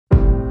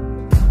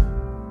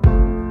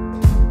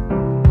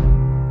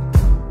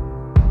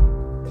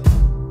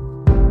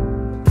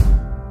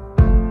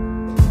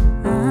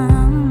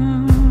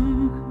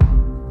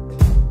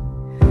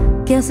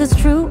Yes, it's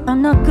true,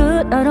 I'm not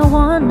good at a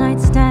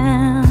one-night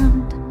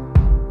stand,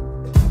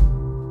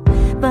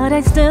 but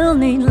I still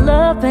need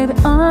love, baby,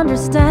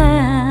 understand.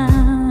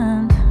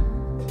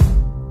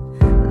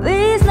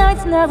 These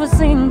nights never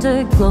seem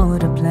to go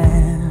to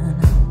plan,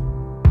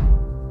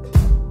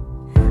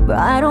 but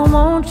I don't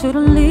want you to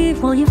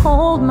leave while you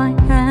hold my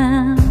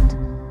hand.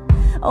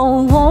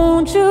 Oh,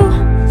 won't you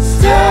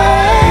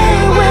stay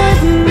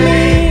with me?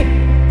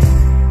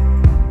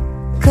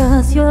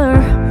 'Cause you're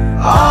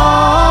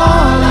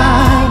all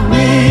I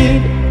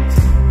need.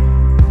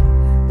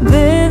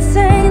 This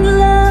ain't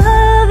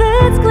love,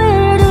 it's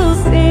clear to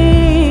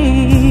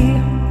see,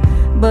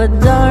 but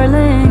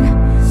darling,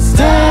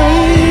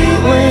 stay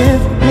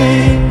with me.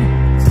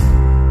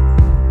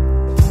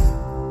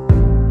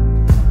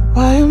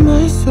 Why am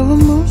I so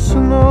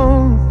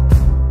emotional?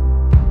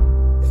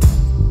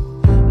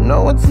 No,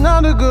 it's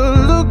not a good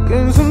look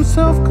and some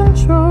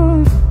self-control.